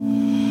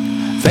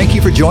Thank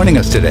you for joining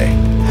us today.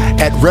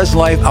 At Res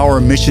Life,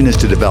 our mission is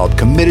to develop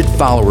committed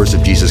followers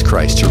of Jesus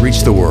Christ to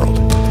reach the world.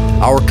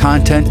 Our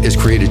content is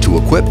created to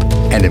equip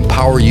and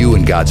empower you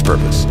in God's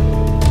purpose.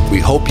 We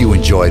hope you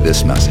enjoy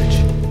this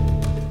message.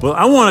 Well,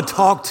 I want to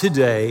talk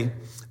today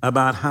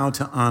about how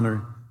to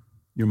honor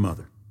your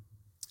mother.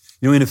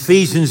 You know, in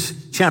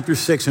Ephesians chapter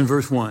 6 and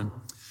verse 1,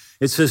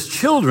 it says,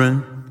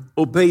 "Children,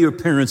 obey your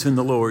parents in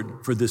the Lord,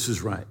 for this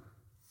is right.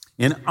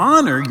 And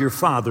honor your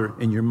father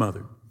and your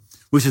mother,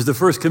 which is the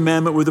first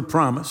commandment with a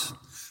promise,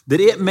 that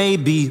it may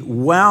be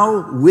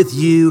well with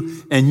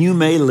you and you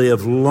may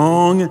live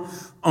long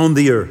on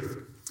the earth."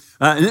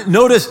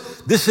 Notice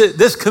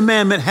this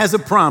commandment has a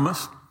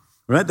promise,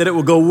 right? That it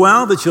will go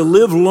well, that you'll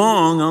live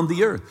long on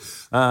the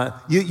earth.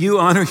 You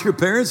honor your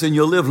parents and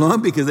you'll live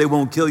long because they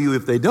won't kill you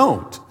if they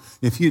don't.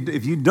 If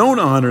you don't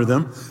honor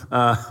them,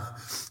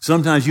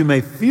 sometimes you may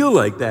feel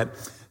like that.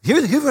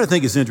 Here's what I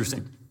think is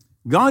interesting.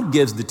 God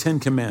gives the 10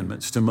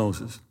 commandments to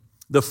Moses.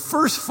 The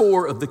first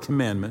 4 of the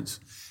commandments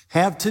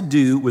have to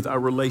do with our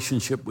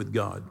relationship with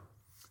God.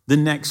 The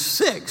next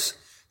 6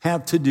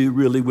 have to do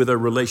really with our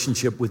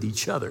relationship with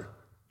each other.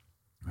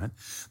 Right?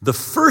 The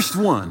first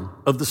one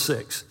of the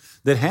 6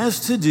 that has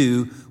to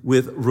do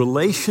with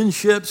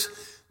relationships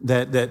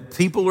that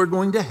people are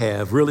going to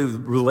have, really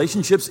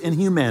relationships in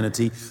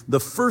humanity, the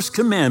first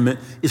commandment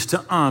is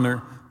to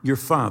honor your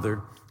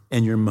father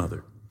and your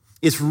mother.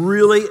 It's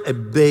really a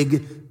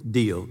big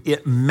deal.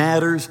 It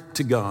matters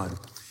to God.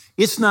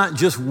 It's not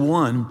just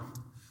one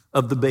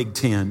of the big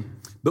 10,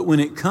 but when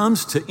it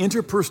comes to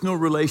interpersonal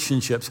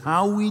relationships,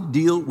 how we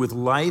deal with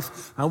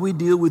life, how we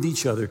deal with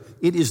each other,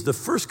 it is the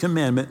first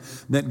commandment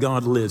that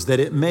God lives, that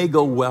it may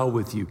go well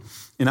with you.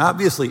 And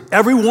obviously,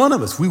 every one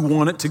of us, we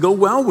want it to go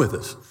well with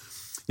us.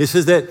 It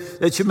says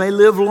that you may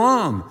live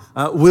long.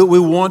 We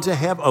want to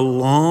have a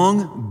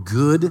long,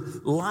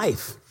 good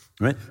life,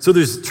 right? So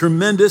there's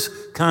tremendous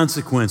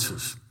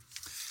consequences.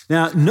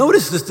 Now,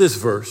 notice that this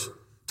verse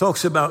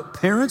talks about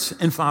parents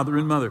and father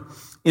and mother.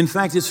 In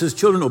fact, it says,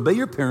 "Children, obey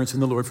your parents in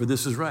the Lord, for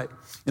this is right."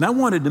 And I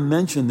wanted to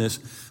mention this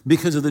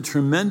because of the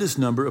tremendous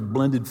number of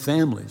blended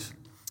families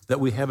that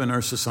we have in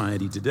our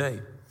society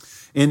today.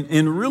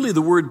 And really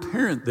the word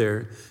parent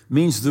there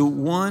means the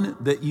one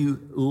that you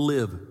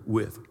live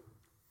with.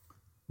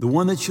 The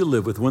one that you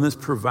live with, one that's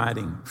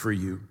providing for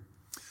you.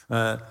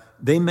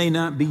 They may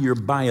not be your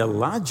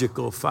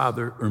biological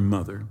father or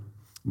mother,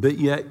 but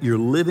yet you're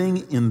living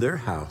in their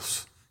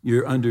house.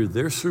 You're under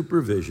their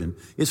supervision.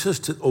 It says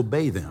to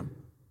obey them.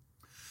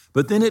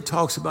 But then it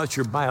talks about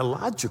your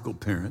biological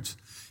parents,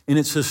 and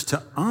it says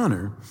to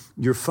honor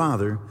your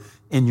father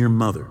and your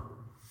mother.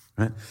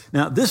 Right?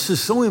 Now, this is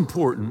so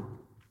important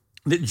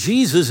that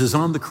Jesus is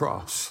on the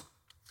cross.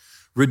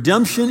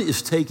 Redemption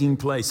is taking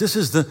place. This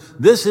is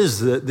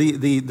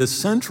the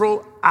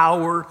central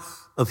hour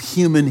of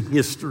human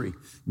history.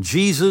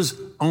 Jesus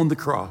on the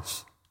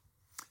cross,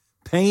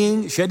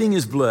 shedding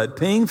his blood,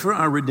 paying for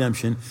our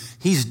redemption.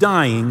 He's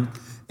dying,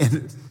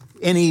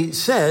 and he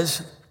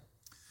says,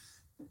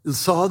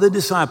 saw the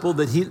disciple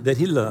that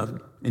he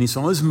loved, and he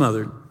saw his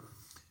mother.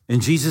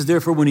 And Jesus,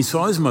 therefore, when he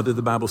saw his mother,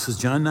 the Bible says,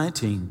 John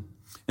 19,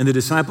 and the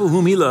disciple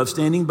whom he loved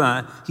standing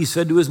by, he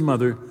said to his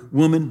mother,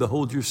 "Woman,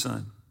 behold your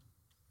son."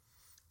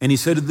 And he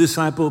said to the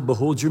disciple,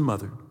 "Behold your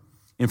mother."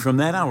 And from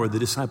that hour, the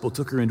disciple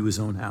took her into his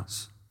own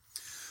house.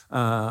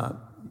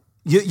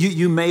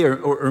 You may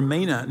or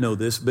may not know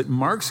this, but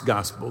Mark's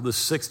gospel, the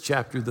 6th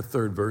chapter, the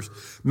 3rd verse,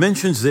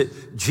 mentions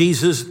that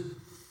Jesus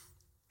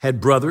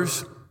had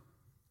brothers,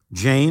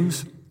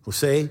 James,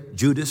 Jose,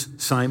 Judas,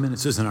 Simon. It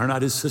says, "And are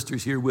not his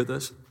sisters here with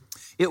us?"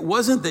 It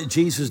wasn't that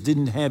Jesus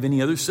didn't have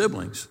any other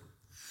siblings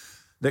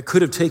that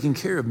could have taken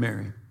care of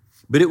Mary,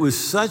 but it was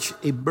such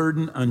a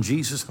burden on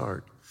Jesus'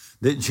 heart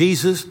that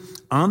Jesus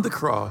on the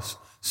cross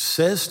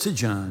says to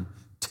John,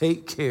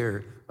 "Take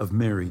care of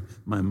Mary,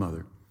 my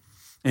mother."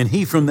 And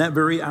he, from that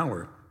very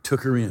hour,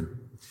 took her in.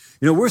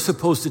 You know, we're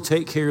supposed to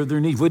take care of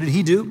their needs. What did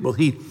he do? Well,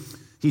 he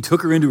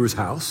took her into his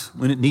house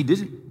when it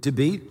needed to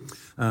be,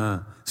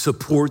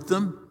 support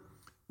them.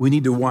 We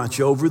need to watch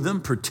over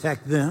them,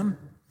 protect them,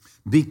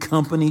 be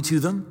company to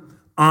them,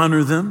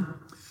 honor them.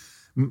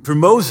 For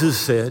Moses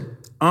said,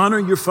 "Honor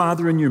your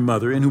father and your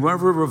mother, and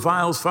whoever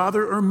reviles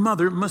father or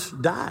mother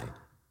must die."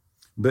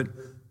 But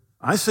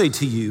I say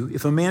to you,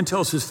 if a man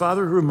tells his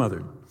father or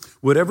mother,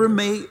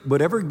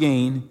 whatever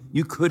gain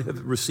you could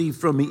have received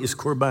from me is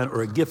korban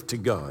or a gift to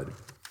God,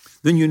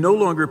 then you no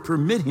longer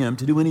permit him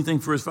to do anything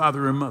for his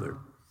father or mother.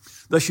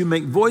 Thus you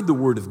make void the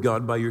word of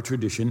God by your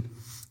tradition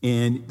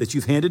and that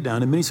you've handed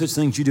down, and many such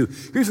things you do.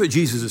 Here's what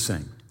Jesus is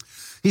saying.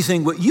 He's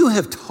saying what you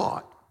have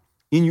taught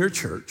in your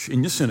church,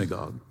 in your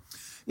synagogue,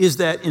 is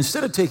that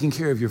instead of taking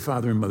care of your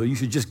father and mother, you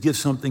should just give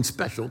something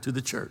special to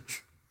the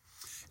church.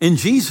 And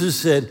Jesus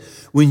said,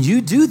 when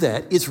you do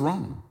that, it's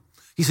wrong.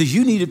 He says,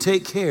 you need to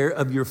take care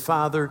of your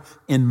father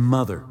and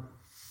mother.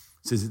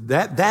 He says,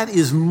 that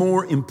is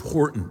more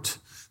important.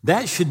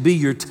 That should be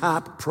your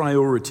top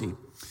priority.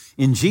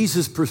 In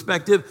Jesus'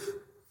 perspective,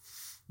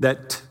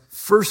 that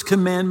first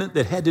commandment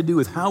that had to do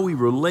with how we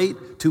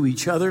relate to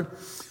each other,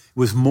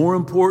 was more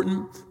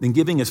important than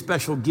giving a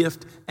special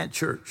gift at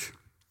church.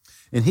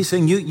 And he's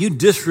saying you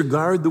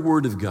disregard the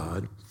word of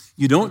God.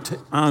 You don't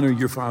honor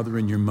your father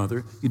and your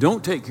mother. You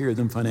don't take care of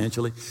them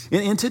financially.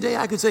 And today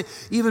I could say,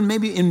 even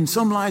maybe in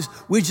some lives,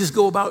 we just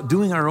go about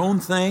doing our own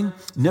thing,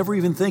 never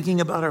even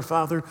thinking about our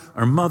father,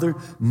 our mother,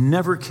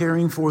 never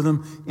caring for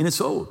them, and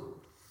it's old.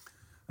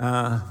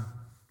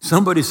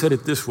 Somebody said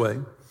it this way,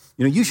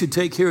 you should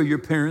take care of your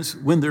parents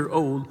when they're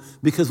old,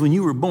 because when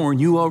you were born,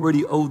 you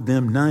already owed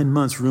them 9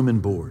 months room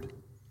and board.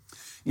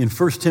 In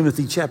 1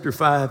 Timothy chapter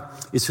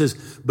 5, it says,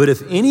 "But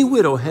if any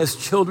widow has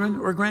children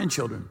or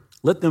grandchildren,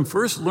 let them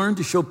first learn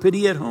to show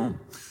pity at home,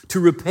 to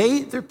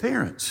repay their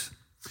parents,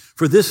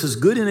 for this is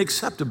good and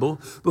acceptable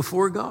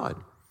before God."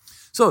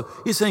 So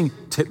he's saying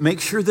to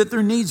make sure that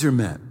their needs are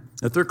met,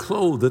 that they're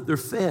clothed, that they're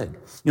fed.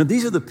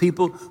 These are the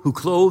people who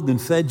clothed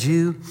and fed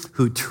you,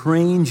 who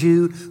trained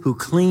you, who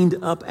cleaned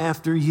up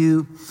after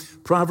you.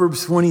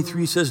 Proverbs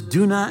 23 says,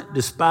 "Do not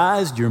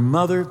despise your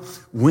mother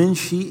when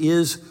she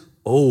is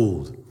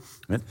old."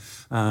 Right?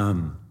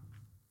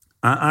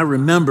 I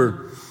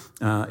remember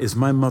as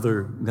my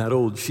mother got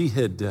old, she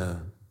had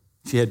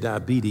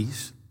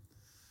diabetes,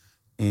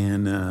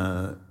 and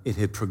it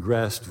had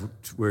progressed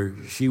to where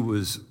she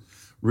was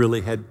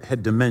really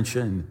had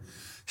dementia, and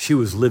she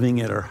was living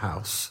at our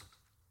house.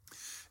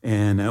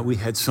 And we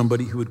had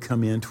somebody who would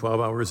come in 12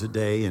 hours a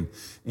day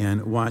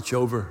and watch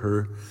over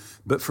her.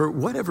 But for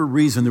whatever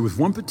reason, there was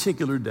one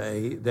particular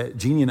day that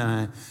Jeannie and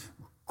I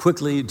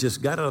quickly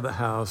just got out of the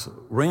house,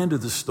 ran to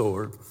the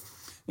store,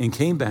 and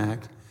came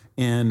back,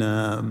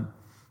 and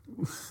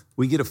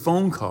we get a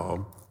phone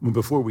call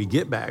before we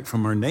get back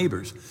from our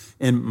neighbors.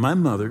 And my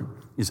mother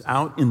is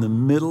out in the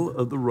middle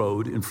of the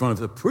road in front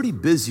of a pretty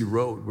busy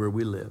road where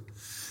we live.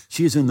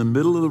 She is in the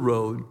middle of the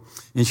road,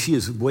 and she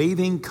is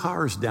waving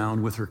cars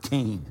down with her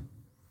cane.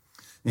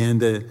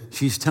 And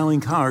she's telling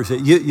cars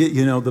that,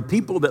 the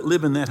people that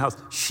live in that house,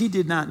 she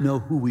did not know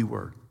who we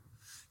were.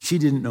 She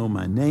didn't know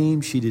my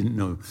name. She didn't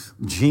know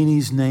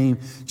Jeannie's name.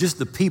 Just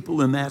the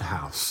people in that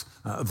house.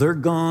 They're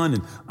gone,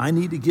 and I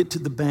need to get to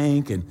the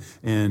bank.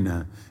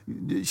 And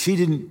she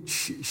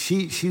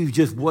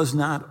just was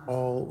not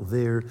all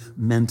there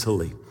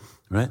mentally,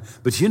 right?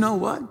 But you know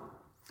what?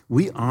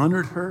 We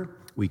honored her.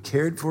 We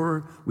cared for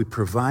her. We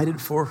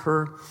provided for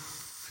her.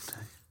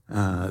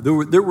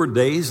 There were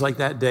days like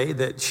that day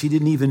that she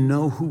didn't even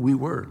know who we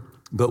were,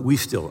 but we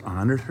still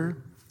honored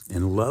her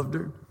and loved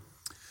her.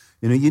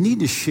 You need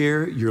to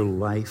share your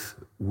life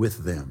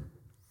with them.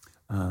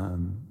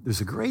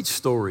 There's a great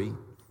story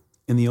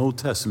in the Old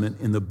Testament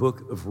in the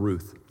book of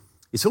Ruth.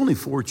 It's only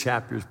 4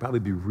 chapters,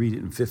 probably read it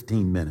in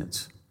 15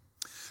 minutes.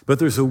 But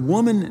there's a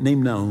woman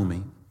named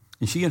Naomi,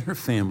 and she and her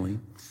family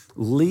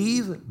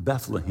leave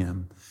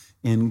Bethlehem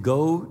and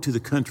go to the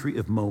country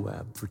of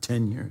Moab for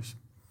 10 years.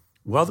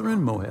 While they're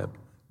in Moab,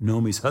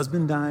 Naomi's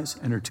husband dies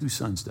and her 2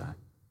 sons die.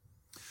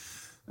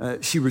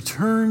 She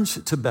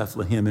returns to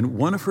Bethlehem, and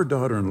one of her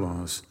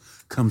daughter-in-laws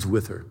comes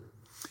with her.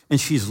 And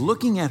she's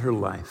looking at her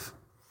life.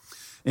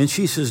 And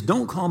she says,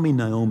 "Don't call me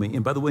Naomi."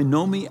 And by the way,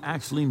 Naomi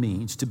actually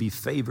means to be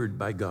favored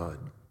by God.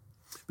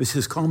 But she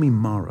says, "Call me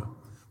Mara,"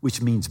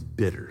 which means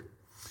bitter.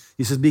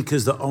 He says,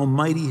 "Because the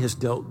Almighty has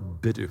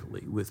dealt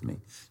bitterly with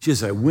me." She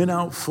says, "I went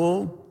out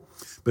full,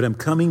 but I'm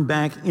coming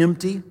back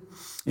empty,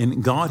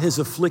 and God has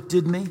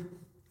afflicted me."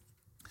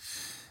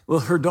 Well,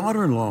 her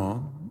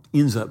daughter-in-law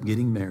ends up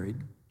getting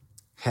married,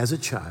 has a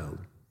child,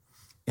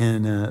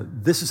 and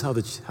this is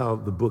how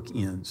the book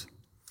ends.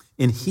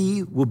 "And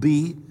he will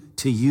be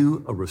to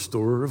you a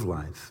restorer of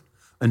life,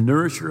 a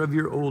nourisher of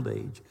your old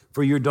age.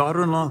 For your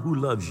daughter-in-law who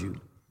loves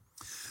you,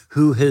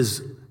 who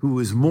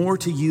is more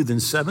to you than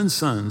 7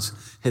 sons,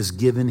 has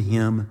given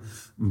him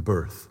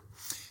birth."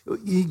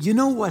 You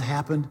know what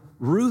happened?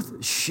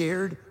 Ruth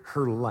shared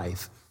her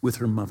life with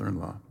her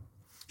mother-in-law.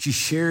 She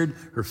shared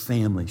her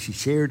family. She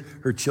shared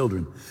her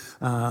children.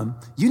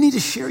 You need to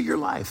share your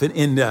life,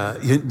 and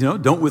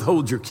don't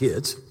withhold your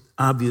kids,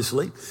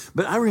 obviously.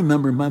 But I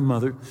remember my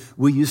mother,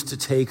 we used to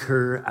take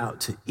her out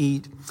to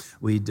eat.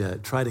 We'd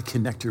try to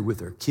connect her with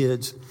her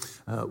kids.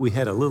 We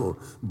had a little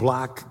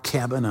block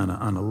cabin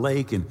on a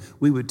lake, and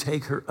we would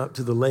take her up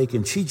to the lake,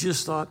 and she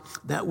just thought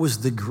that was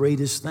the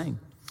greatest thing.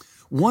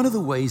 One of the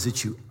ways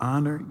that you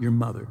honor your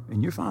mother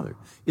and your father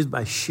is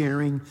by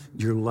sharing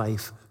your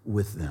life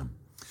with them.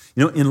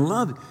 In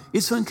love,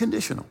 it's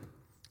unconditional.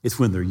 It's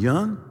when they're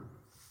young,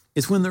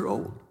 it's when they're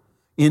old.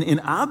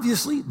 And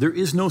obviously, there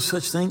is no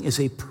such thing as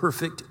a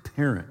perfect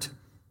parent,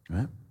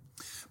 right?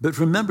 But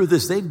remember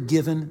this, they've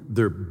given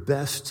their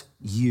best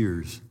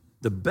years,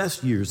 the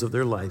best years of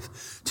their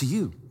life to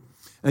you.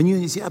 And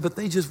you say, "Yeah, but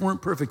they just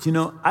weren't perfect."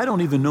 I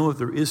don't even know if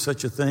there is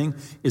such a thing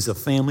as a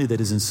family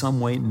that is in some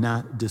way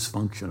not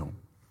dysfunctional.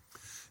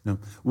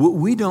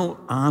 We don't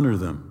honor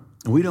them,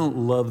 and we don't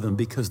love them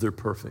because they're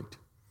perfect.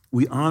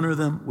 We honor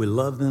them, we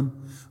love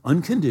them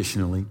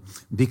unconditionally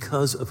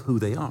because of who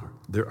they are.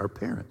 They're our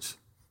parents.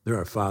 They're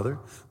our father.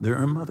 They're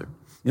our mother.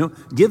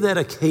 Give that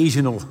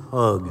occasional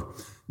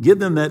hug. Give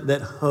them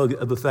that hug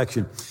of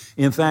affection.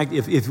 In fact,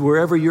 if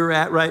wherever you're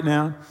at right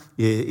now,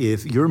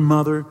 if your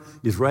mother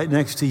is right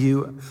next to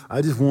you,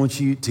 I just want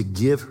you to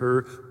give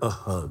her a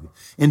hug.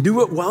 And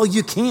do it while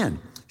you can.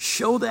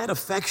 Show that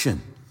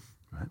affection.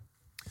 Right?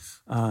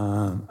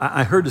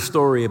 I heard a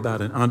story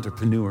about an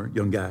entrepreneur,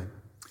 young guy,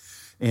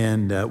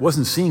 and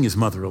wasn't seeing his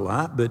mother a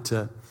lot, but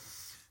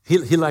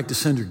he liked to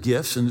send her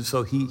gifts, and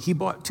so he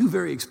bought 2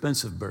 very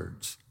expensive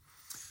birds.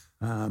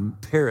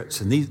 Parrots,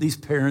 and these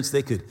parents,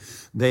 they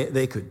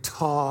could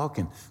talk,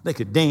 and they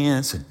could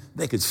dance, and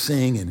they could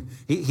sing, and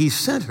he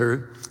sent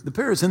her the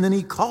parrots, and then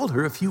he called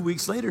her a few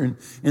weeks later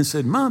and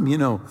said, Mom,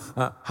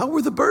 how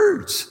were the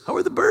birds? How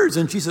were the birds?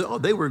 And she said, oh,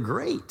 they were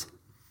great.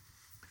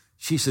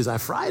 She says, I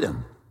fried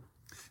them.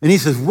 And he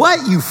says,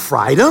 what, you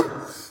fried them?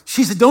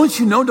 She said, don't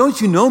you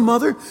know,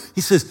 Mother?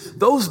 He says,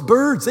 those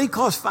birds, they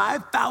cost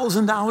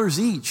 $5,000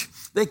 each.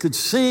 They could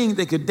sing,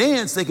 they could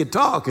dance, they could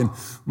talk. And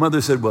Mother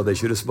said, well, they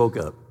should have spoke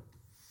up.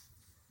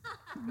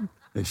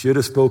 They should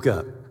have spoke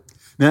up.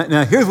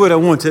 Now here's what I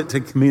want to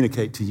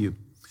communicate to you.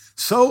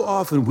 So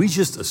often we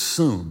just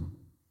assume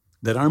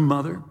that our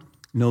mother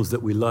knows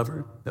that we love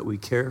her, that we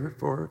care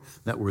for her,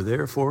 that we're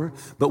there for her,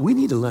 but we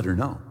need to let her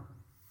know.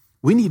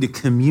 We need to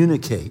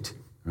communicate,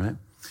 right?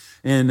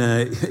 And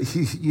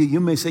you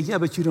may say, yeah,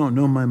 but you don't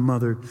know my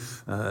mother.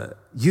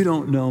 You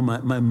don't know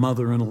my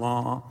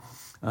mother-in-law.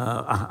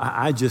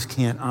 I just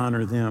can't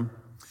honor them.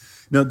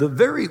 Now, the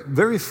very,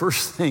 very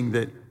first thing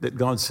that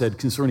God said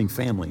concerning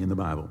family in the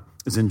Bible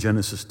is in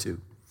Genesis 2.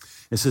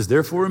 It says,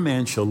 therefore a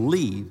man shall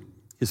leave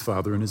his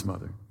father and his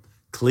mother,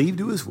 cleave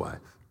to his wife,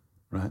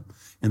 right?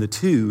 And the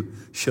two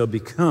shall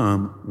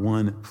become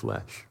one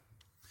flesh.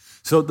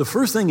 So the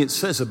first thing it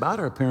says about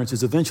our parents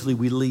is eventually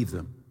we leave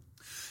them.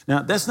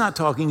 Now, that's not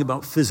talking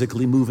about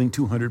physically moving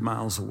 200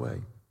 miles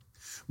away,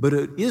 but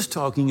it is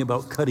talking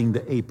about cutting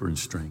the apron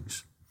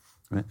strings.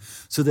 Right?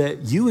 So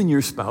that you and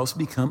your spouse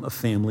become a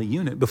family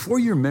unit. Before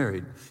you're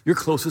married, your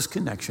closest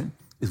connection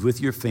is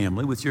with your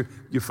family, with your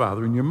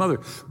father and your mother.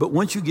 But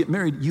once you get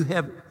married,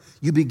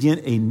 you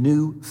begin a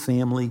new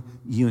family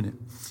unit.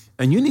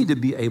 And you need to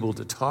be able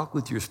to talk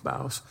with your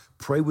spouse,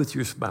 pray with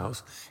your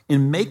spouse,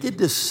 and make a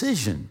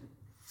decision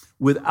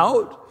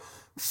without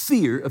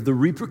fear of the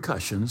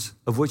repercussions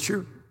of what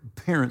your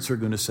parents are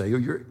going to say or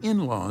your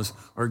in-laws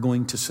are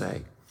going to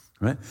say.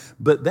 Right?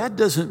 But that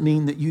doesn't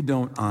mean that you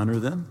don't honor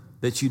them,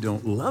 that you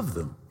don't love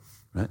them,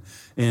 right?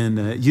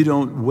 And you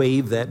don't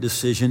wave that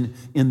decision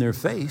in their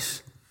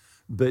face,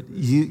 but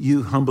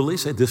you humbly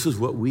say, this is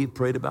what we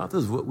prayed about,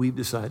 this is what we've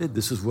decided,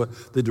 this is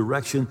what the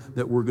direction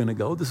that we're going to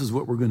go, this is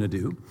what we're going to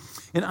do.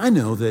 And I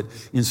know that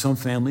in some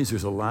families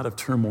there's a lot of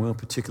turmoil,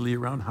 particularly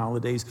around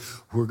holidays.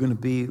 Are we going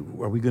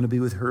to be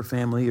with her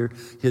family or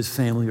his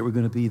family? Are we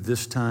going to be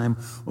this time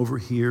over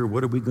here?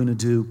 What are we going to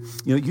do?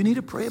 You need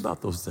to pray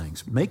about those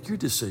things. Make your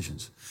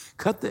decisions.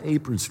 Cut the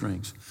apron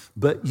strings.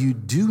 But you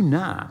do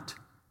not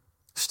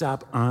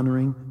stop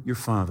honoring your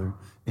father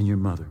and your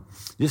mother.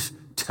 Just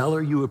tell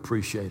her you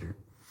appreciate her.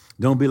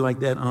 Don't be like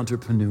that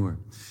entrepreneur.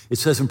 It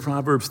says in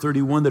Proverbs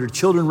 31 that her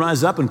children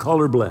rise up and call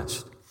her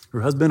blessed.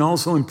 Her husband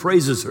also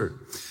praises her.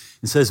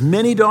 It says,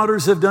 many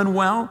daughters have done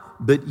well,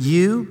 but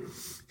you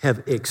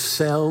have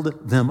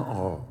excelled them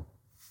all.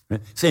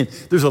 Right? Saying,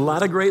 there's a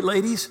lot of great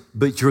ladies,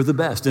 but you're the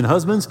best. And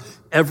husbands,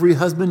 every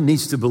husband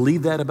needs to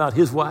believe that about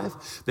his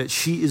wife, that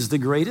she is the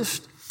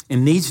greatest,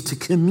 and needs to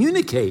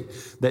communicate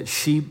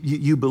that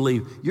you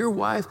believe your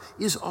wife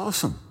is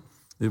awesome.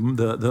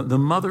 The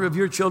mother of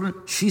your children,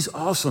 she's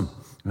awesome.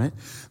 Right?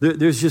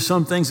 There's just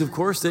some things, of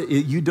course, that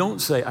you don't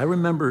say. I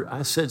remember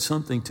I said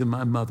something to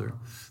my mother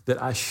that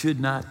I should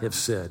not have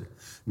said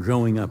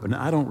growing up. And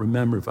I don't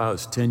remember if I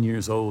was 10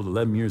 years old,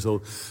 11 years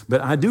old, but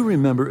I do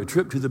remember a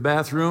trip to the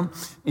bathroom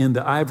and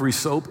the ivory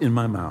soap in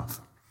my mouth,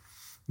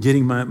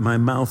 getting my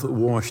mouth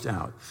washed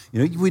out.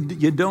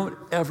 You don't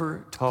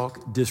ever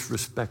talk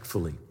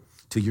disrespectfully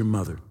to your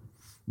mother.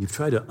 You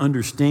try to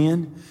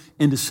understand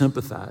and to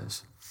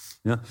sympathize.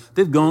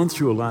 They've gone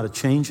through a lot of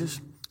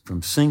changes,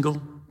 from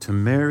single to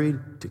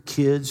married, to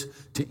kids,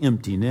 to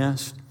empty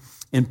nest,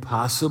 and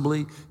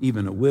possibly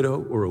even a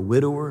widow or a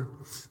widower.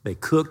 They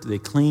cooked, they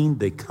cleaned,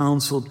 they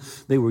counseled.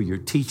 They were your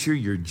teacher,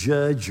 your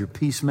judge, your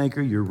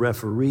peacemaker, your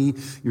referee,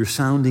 your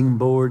sounding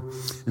board,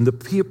 and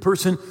the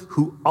person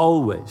who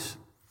always,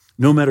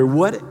 no matter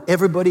what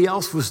everybody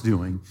else was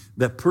doing,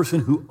 that person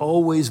who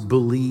always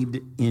believed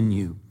in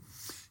you.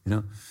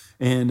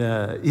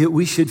 And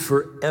we should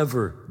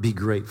forever be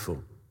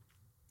grateful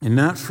and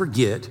not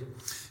forget,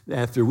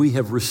 after we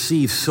have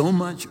received so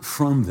much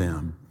from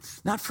them,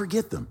 not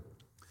forget them.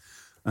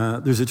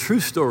 There's a true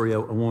story I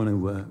want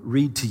to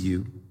read to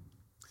you.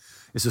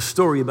 It's a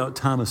story about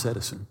Thomas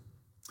Edison.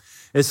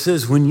 It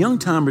says, when young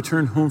Tom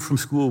returned home from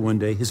school one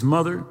day, his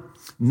mother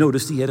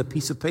noticed he had a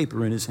piece of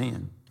paper in his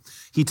hand.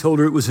 He told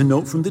her it was a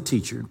note from the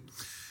teacher,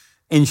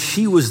 and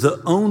she was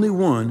the only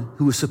one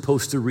who was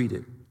supposed to read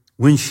it.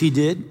 When she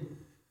did,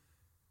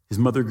 his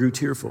mother grew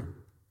tearful.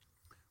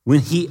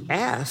 When he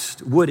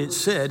asked what it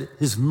said,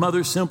 his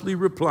mother simply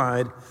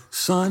replied,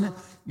 son,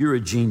 you're a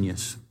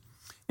genius.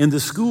 and the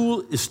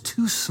school is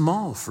too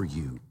small for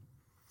you.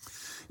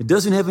 It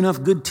doesn't have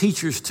enough good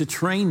teachers to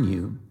train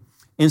you,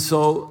 and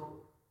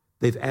so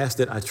they've asked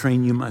that I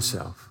train you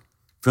myself.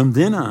 From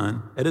then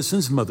on,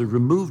 Edison's mother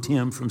removed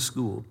him from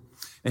school,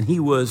 and he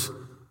was,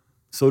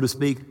 so to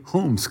speak,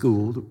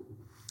 homeschooled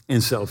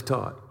and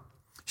self-taught.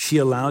 She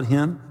allowed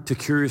him to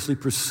curiously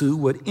pursue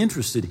what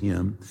interested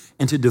him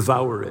and to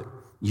devour it.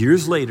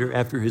 Years later,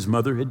 after his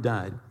mother had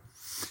died,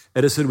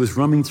 Edison was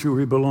rummaging through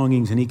her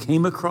belongings, and he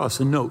came across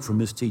a note from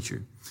his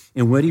teacher.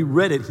 And when he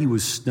read it, he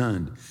was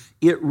stunned.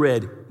 It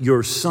read,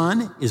 "Your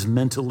son is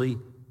mentally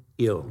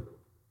ill.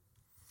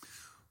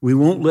 We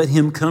won't let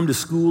him come to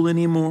school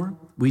anymore.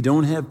 We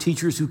don't have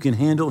teachers who can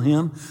handle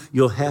him.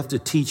 You'll have to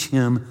teach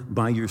him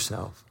by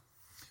yourself."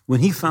 When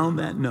he found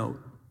that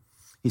note,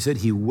 he said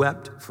he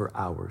wept for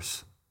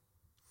hours.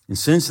 And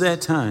since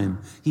that time,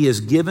 he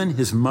has given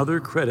his mother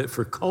credit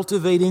for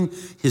cultivating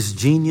his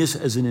genius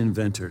as an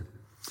inventor.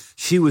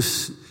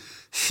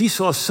 She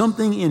saw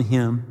something in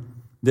him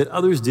that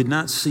others did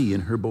not see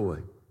in her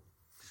boy.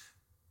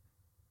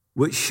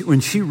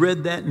 When she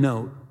read that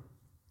note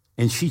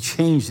and she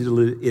changed it a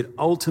little, it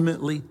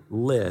ultimately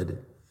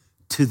led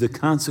to the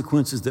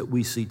consequences that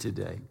we see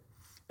today.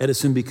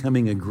 Edison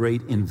becoming a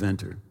great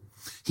inventor.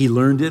 He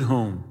learned at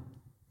home,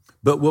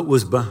 but what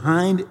was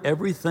behind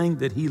everything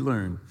that he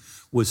learned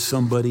was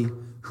somebody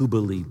who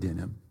believed in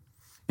him.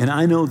 And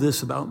I know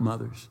this about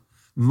mothers.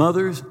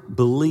 Mothers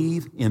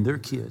believe in their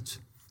kids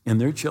and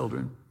their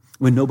children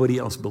when nobody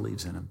else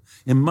believes in them.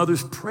 And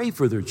mothers pray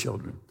for their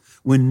children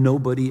when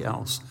nobody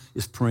else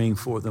is praying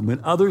for them.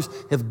 When others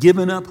have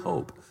given up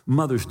hope,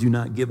 mothers do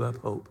not give up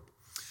hope.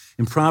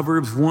 In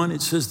Proverbs 1,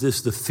 it says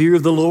this, "The fear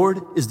of the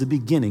Lord is the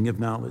beginning of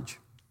knowledge,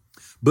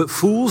 but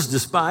fools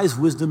despise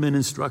wisdom and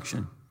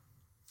instruction."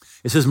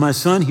 It says, "My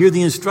son, hear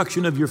the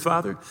instruction of your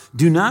father.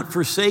 Do not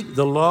forsake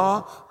the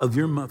law of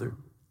your mother,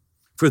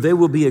 for they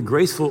will be a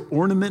graceful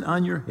ornament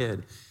on your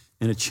head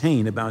and a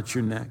chain about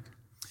your neck."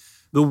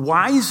 The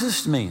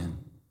wisest man,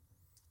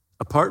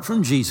 apart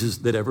from Jesus,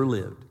 that ever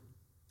lived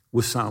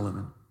was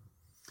Solomon.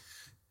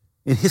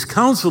 And his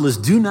counsel is,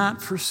 do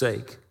not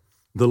forsake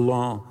the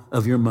law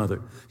of your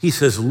mother. He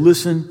says,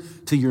 listen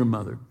to your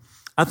mother.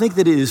 I think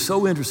that it is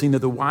so interesting that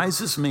the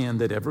wisest man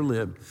that ever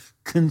lived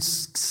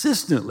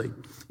consistently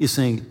is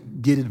saying,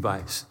 get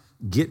advice,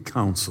 get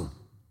counsel.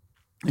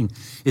 And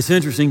it's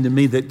interesting to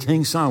me that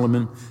King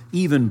Solomon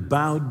even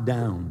bowed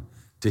down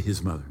to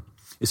his mother.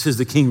 It says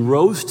the king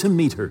rose to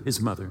meet her, his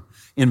mother,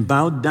 and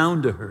bowed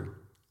down to her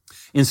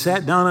and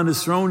sat down on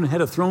his throne and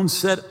had a throne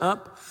set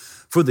up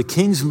for the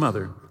king's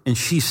mother, and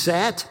she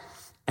sat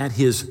at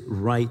his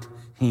right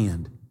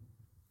hand.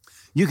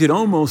 You could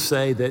almost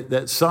say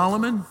that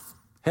Solomon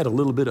had a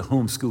little bit of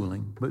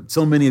homeschooling, but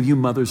so many of you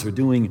mothers are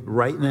doing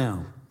right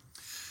now.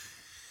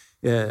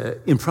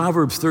 In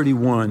Proverbs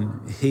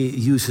 31, he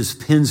uses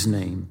his pen's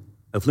name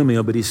of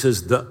Lemuel, but he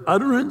says, the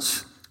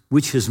utterance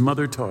which his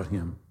mother taught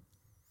him.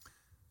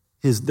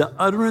 The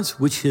utterance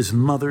which his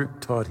mother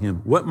taught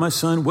him. What, my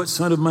son? What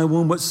son of my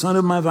womb? What son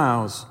of my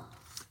vows?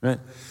 Right?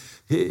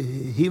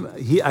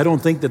 I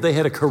don't think that they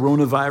had a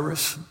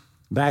coronavirus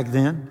back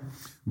then,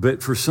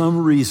 but for some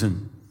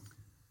reason,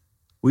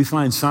 we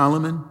find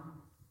Solomon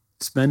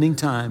spending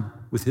time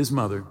with his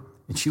mother,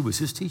 and she was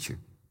his teacher.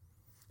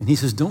 And he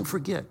says, don't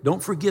forget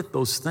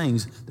those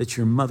things that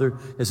your mother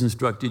has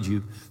instructed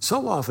you.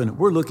 So often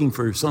we're looking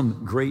for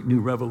some great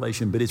new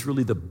revelation, but it's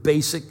really the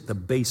basic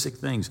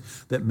things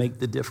that make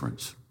the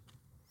difference.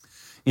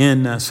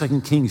 In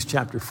 2 Kings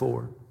chapter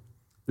 4,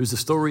 there's the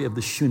story of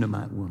the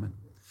Shunammite woman,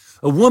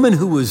 a woman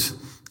who was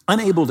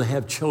unable to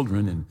have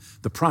children, and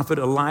the prophet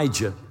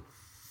Elijah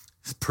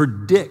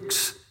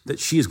predicts that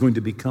she is going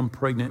to become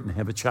pregnant and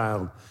have a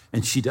child,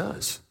 and she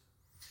does.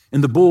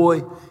 And the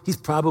boy, he's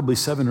probably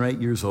 7 or 8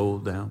 years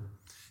old now.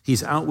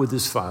 He's out with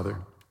his father,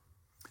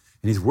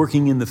 and he's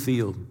working in the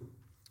field.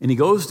 And he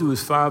goes to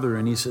his father,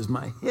 and he says,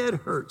 my head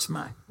hurts.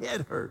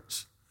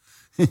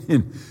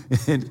 and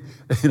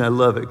I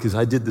love it because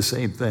I did the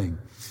same thing.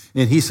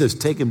 And he says,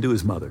 take him to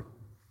his mother.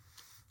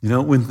 You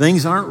know, when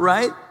things aren't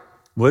right,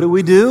 what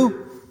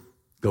do?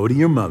 Go to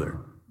your mother.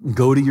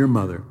 Go to your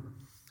mother.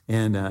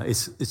 And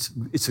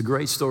it's a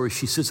great story.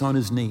 She sits on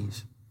his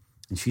knees,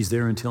 and she's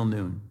there until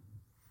noon.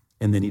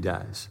 And then he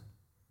dies.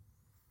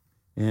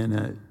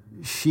 And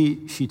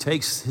she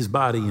takes his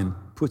body and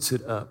puts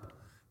it up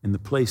in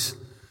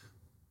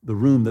the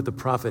room that the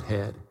prophet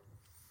had.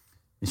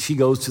 And she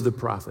goes to the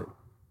prophet,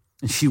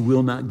 and she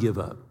will not give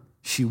up.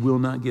 She will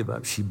not give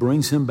up. She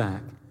brings him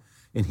back,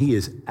 and he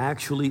is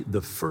actually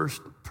the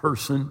first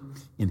person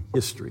in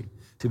history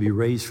to be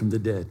raised from the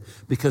dead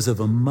because of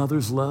a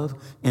mother's love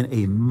and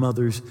a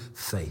mother's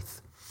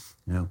faith.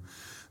 You know,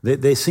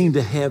 they seem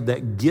to have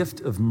that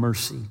gift of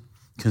mercy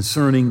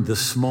concerning the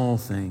small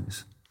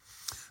things.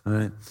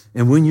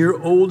 And when you're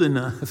old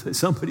enough,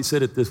 somebody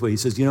said it this way. He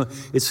says, you know,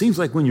 it seems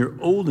like when you're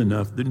old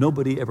enough that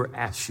nobody ever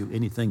asks you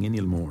anything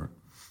anymore.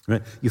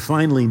 Right? You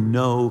finally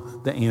know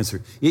the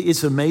answer.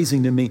 It's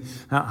amazing to me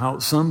how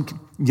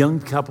some young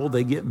couple,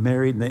 they get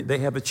married and they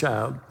have a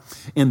child,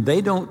 and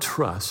they don't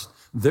trust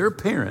their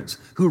parents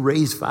who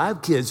raised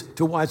 5 kids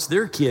to watch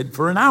their kid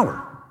for an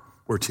hour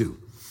or two.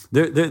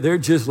 They're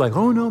just like,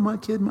 oh no, my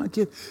kid.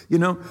 You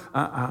know,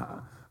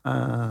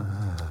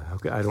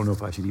 okay, I don't know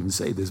if I should even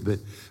say this, but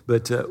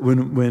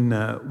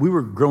when we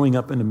were growing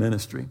up in the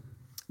ministry,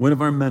 one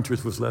of our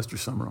mentors was Lester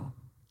Summerall.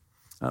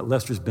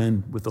 Lester's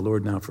been with the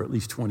Lord now for at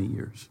least 20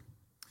 years.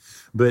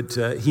 But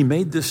he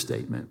made this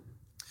statement.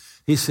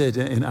 He said,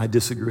 and I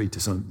disagree to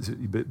some,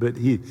 but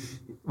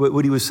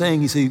what he was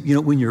saying, he said, you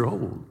know, when you're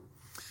old,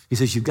 he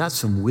says, you've got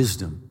some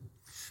wisdom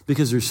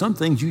because there's some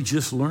things you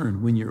just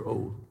learn when you're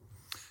old.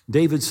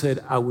 David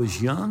said, I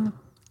was young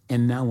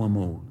and now I'm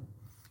old,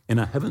 and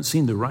I haven't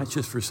seen the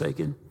righteous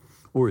forsaken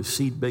or a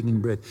seed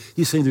begging bread.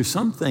 He's saying there's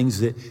some things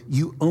that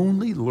you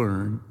only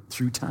learn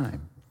through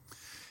time.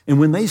 And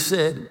when they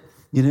said,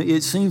 you know,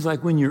 it seems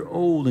like when you're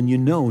old and you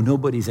know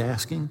nobody's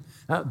asking,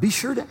 be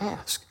sure to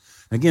ask.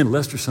 Again,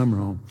 Lester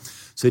Summerall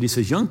said, he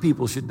says, young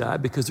people should die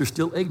because they're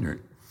still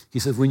ignorant. He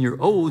says, when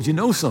you're old, you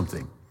know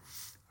something,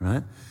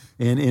 right?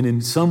 And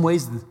in some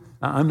ways,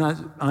 I'm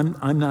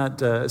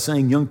not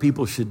saying young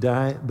people should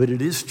die, but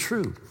it is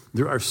true.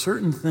 There are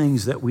certain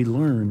things that we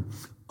learn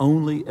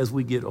only as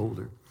we get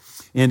older.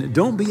 And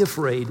don't be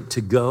afraid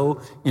to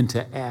go and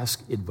to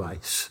ask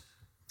advice.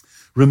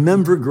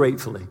 Remember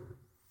gratefully.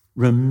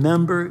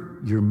 Remember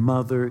your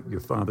mother, your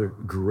father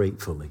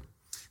gratefully.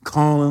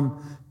 Call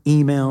them,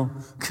 email,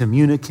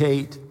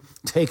 communicate,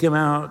 take them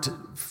out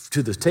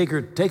to take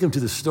them to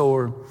the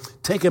store,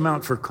 take them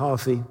out for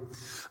coffee.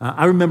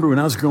 I remember when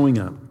I was growing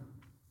up,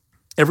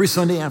 every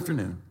Sunday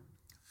afternoon,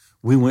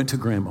 we went to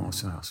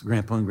Grandma's house,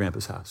 Grandpa and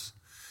Grandpa's house.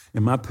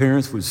 And my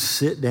parents would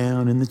sit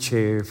down in the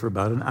chair for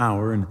about an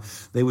hour and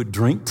they would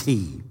drink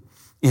tea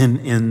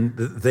and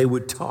they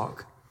would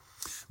talk.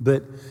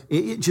 But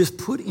it just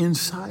put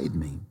inside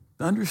me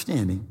the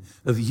understanding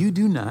of you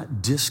do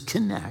not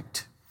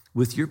disconnect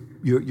with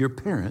your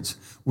parents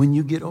when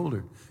you get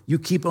older. You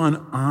keep on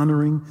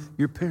honoring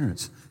your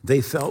parents.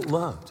 They felt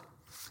loved.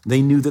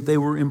 They knew that they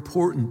were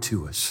important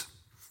to us,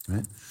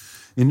 right?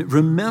 And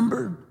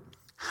remember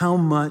how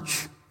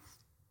much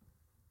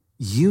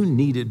you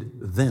needed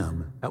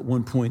them at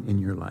one point in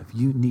your life.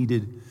 You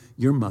needed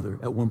your mother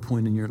at one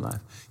point in your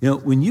life. You know,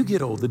 when you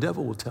get old, the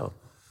devil will tell.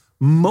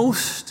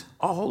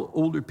 All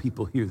older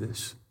people hear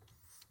this.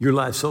 Your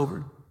life's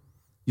over.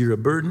 You're a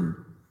burden.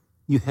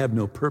 You have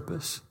no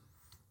purpose.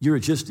 You're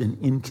just an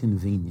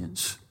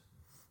inconvenience,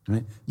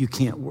 right? You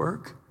can't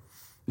work.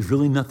 There's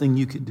really nothing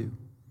you could do.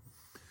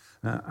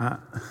 But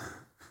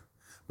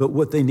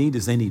what they need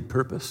is they need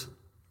purpose.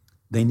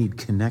 They need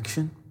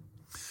connection.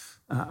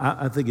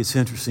 I think it's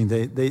interesting.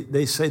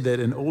 They say that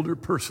an older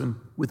person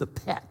with a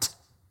pet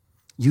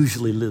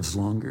usually lives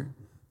longer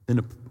than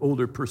an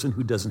older person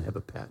who doesn't have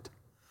a pet.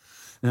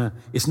 Now,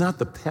 it's not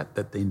the pet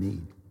that they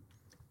need.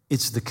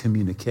 It's the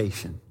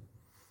communication.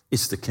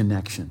 It's the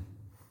connection.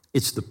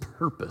 It's the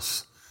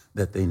purpose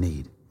that they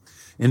need.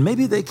 And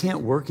maybe they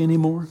can't work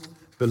anymore,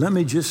 but let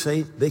me just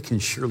say they can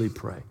surely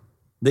pray.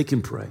 They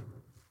can pray.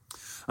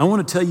 I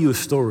want to tell you a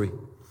story,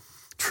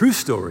 true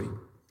story,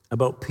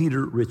 about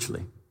Peter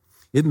Richley.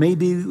 It may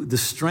be the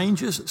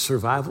strangest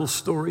survival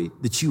story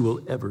that you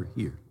will ever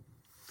hear.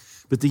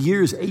 But the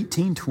year is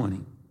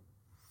 1820.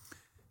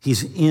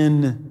 He's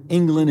in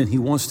England and he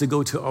wants to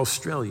go to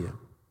Australia.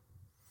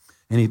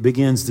 And he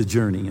begins the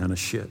journey on a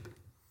ship.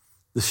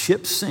 The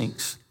ship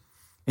sinks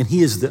and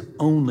he is the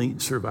only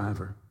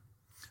survivor.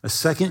 A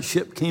second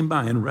ship came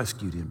by and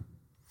rescued him.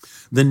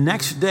 The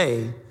next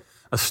day,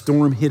 a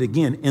storm hit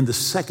again and the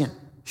second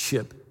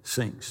ship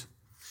sinks.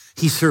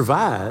 He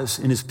survives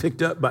and is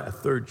picked up by a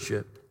third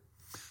ship.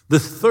 The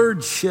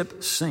third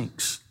ship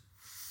sinks,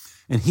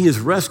 and he is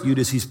rescued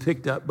as he's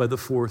picked up by the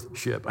fourth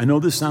ship. I know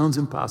this sounds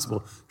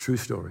impossible. True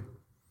story.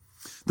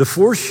 The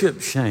fourth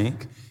ship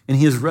sank, and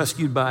he is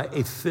rescued by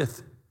a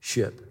fifth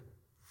ship.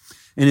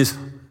 And as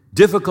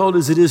difficult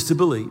as it is to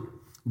believe,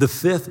 the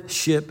fifth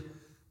ship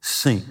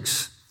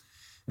sinks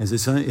as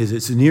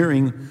it's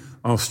nearing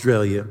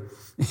Australia,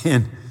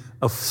 and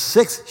a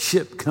sixth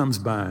ship comes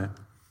by,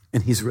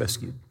 and he's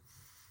rescued.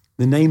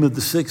 The name of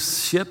the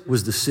sixth ship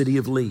was the City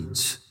of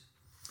Leeds.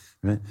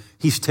 Right?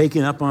 He's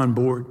taken up on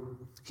board.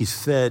 He's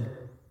fed.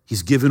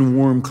 He's given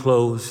warm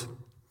clothes.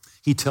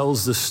 He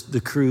tells the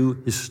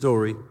crew his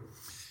story.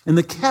 And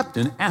the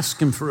captain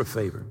asks him for a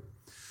favor.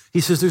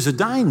 He says, there's a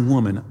dying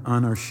woman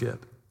on our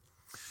ship.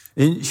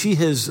 And she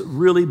has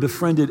really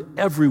befriended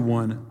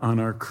everyone on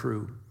our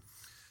crew.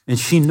 And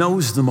she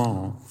knows them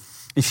all.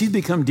 And she's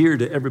become dear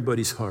to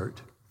everybody's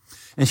heart.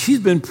 And she's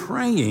been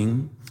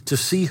praying to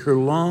see her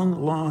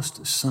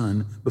long-lost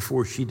son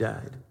before she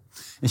died.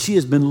 And she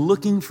has been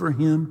looking for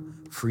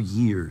him for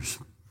years.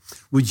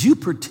 Would you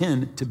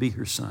pretend to be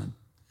her son?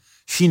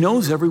 She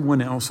knows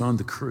everyone else on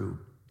the crew.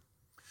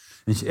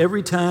 And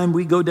every time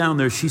we go down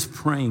there, she's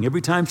praying.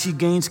 Every time she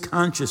gains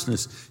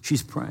consciousness,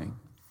 she's praying,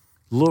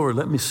 Lord,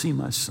 let me see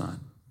my son.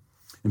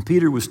 And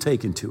Peter was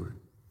taken to her.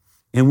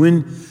 And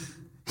when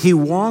he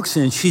walks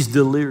in, she's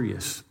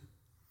delirious.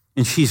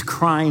 And she's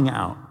crying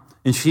out.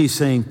 And she's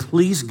saying,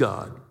 please,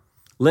 God,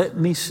 let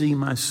me see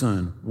my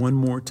son one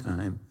more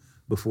time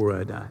before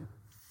I die.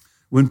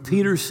 When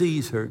Peter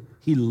sees her,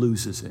 he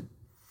loses it,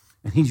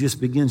 and he just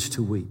begins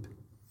to weep.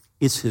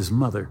 It's his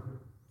mother,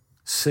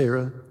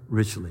 Sarah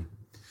Ridgely.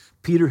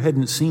 Peter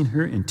hadn't seen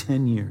her in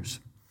 10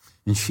 years,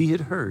 and she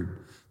had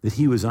heard that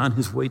he was on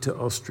his way to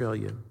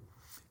Australia,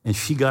 and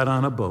she got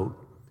on a boat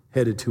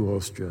headed to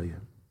Australia.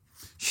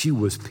 She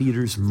was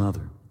Peter's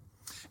mother.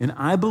 And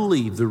I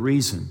believe the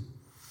reason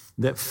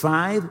that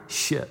 5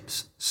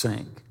 ships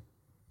sank,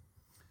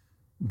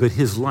 but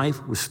his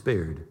life was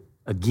spared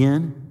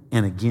again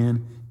and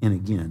again and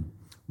again,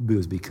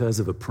 was because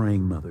of a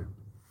praying mother.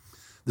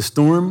 The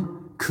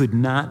storm could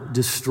not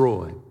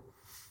destroy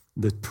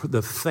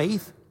the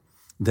faith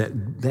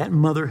that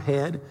mother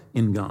had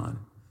in God.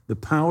 The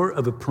power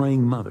of a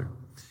praying mother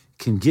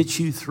can get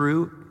you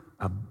through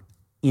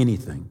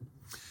anything.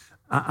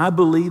 I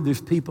believe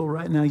there's people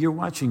right now, you're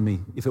watching me.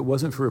 If it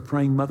wasn't for a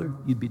praying mother,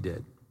 you'd be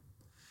dead.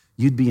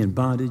 You'd be in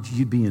bondage,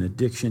 you'd be in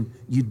addiction,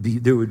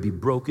 there would be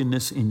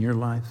brokenness in your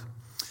life.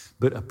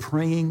 But a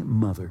praying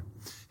mother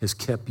has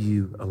kept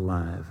you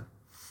alive,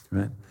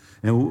 right?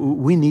 And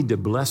we need to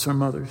bless our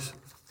mothers.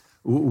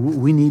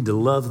 We need to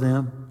love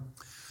them.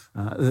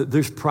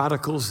 There's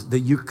prodigals that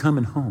you're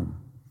coming home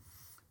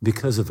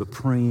because of a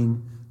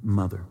praying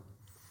mother.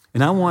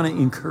 And I want to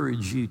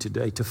encourage you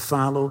today to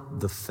follow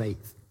the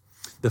faith.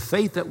 The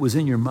faith that was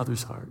in your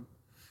mother's heart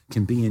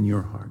can be in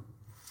your heart.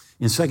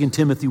 In 2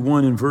 Timothy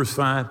 1 and verse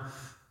 5,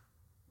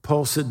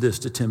 Paul said this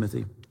to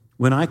Timothy,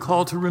 "When I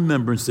call to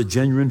remembrance the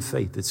genuine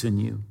faith that's in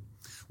you,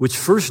 which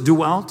first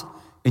dwelt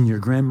in your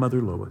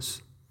grandmother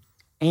Lois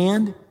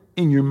and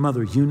in your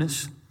mother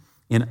Eunice,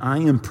 and I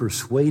am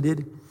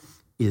persuaded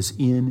is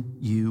in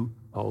you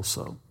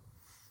also."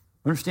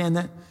 Understand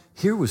that?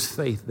 Here was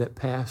faith that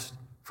passed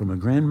from a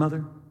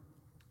grandmother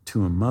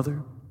to a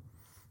mother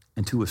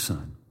and to a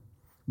son.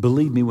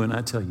 Believe me when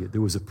I tell you,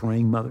 there was a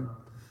praying mother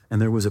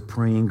and there was a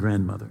praying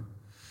grandmother.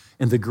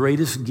 And the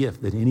greatest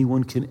gift that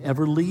anyone can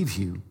ever leave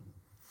you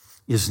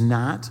is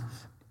not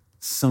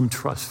some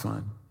trust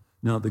fund.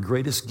 No, the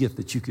greatest gift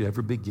that you could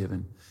ever be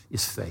given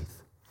is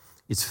faith.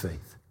 It's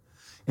faith.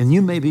 And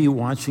you may be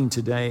watching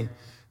today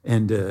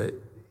and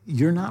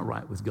you're not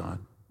right with God.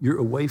 You're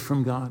away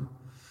from God.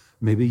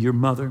 Maybe your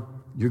mother,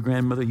 your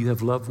grandmother, you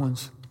have loved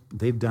ones.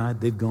 They've died.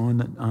 They've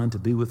gone on to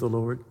be with the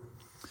Lord.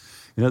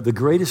 You know, the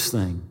greatest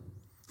thing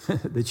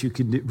that you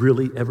can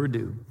really ever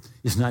do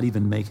is not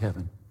even make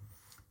heaven.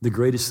 The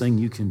greatest thing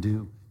you can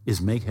do is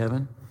make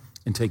heaven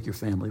and take your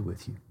family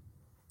with you.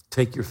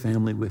 Take your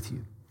family with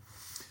you.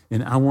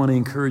 And I want to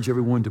encourage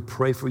everyone to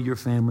pray for your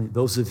family.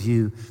 Those of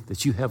you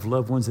that you have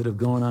loved ones that have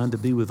gone on to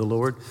be with the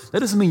Lord,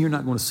 that doesn't mean you're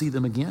not going to see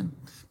them again,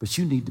 but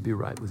you need to be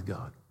right with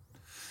God.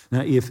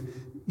 Now, if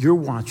you're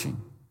watching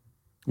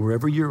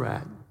wherever you're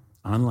at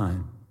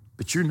online,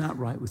 but you're not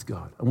right with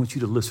God, I want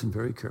you to listen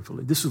very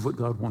carefully. This is what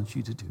God wants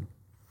you to do.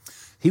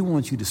 He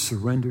wants you to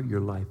surrender your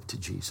life to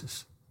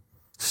Jesus.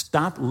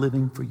 Stop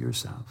living for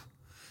yourself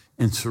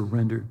and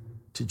surrender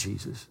to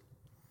Jesus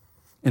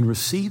and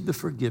receive the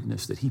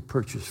forgiveness that he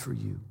purchased for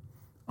you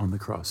on the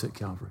cross at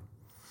Calvary.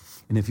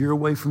 And if you're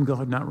away from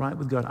God, not right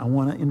with God, I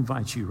want to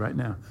invite you right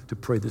now to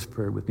pray this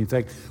prayer with me. In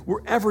fact,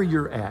 wherever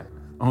you're at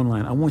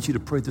online, I want you to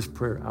pray this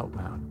prayer out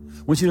loud.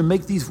 I want you to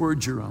make these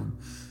words your own.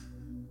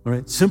 All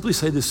right? Simply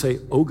say this, say,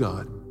 "Oh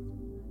God,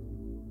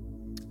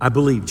 I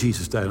believe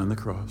Jesus died on the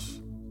cross.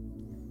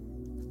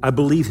 I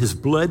believe his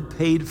blood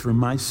paid for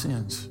my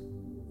sins.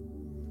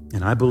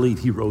 And I believe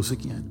he rose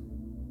again.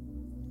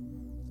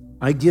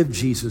 I give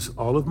Jesus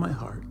all of my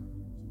heart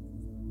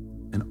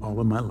and all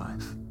of my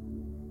life.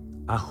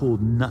 I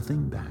hold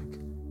nothing back.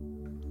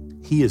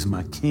 He is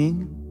my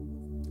King,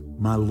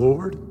 my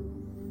Lord,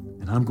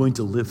 and I'm going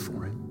to live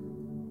for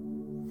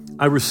him.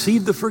 I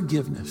receive the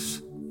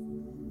forgiveness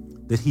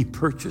that he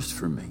purchased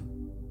for me.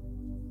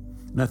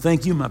 And I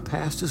thank you, my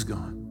past is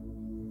gone,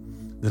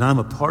 that I'm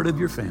a part of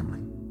your family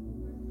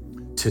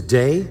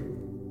today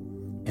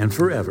and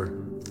forever.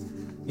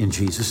 In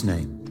Jesus'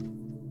 name,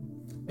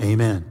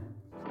 amen.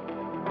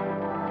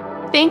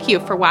 Thank you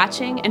for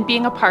watching and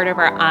being a part of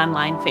our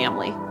online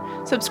family.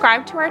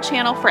 Subscribe to our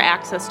channel for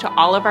access to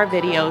all of our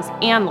videos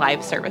and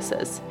live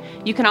services.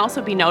 You can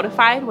also be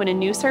notified when a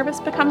new service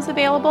becomes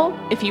available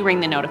if you ring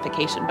the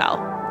notification bell.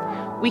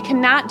 We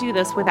cannot do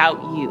this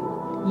without you.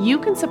 You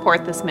can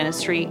support this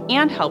ministry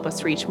and help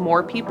us reach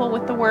more people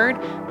with the word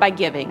by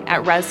giving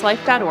at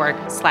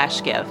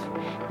reslife.org/give.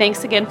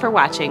 Thanks again for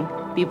watching.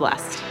 Be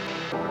blessed.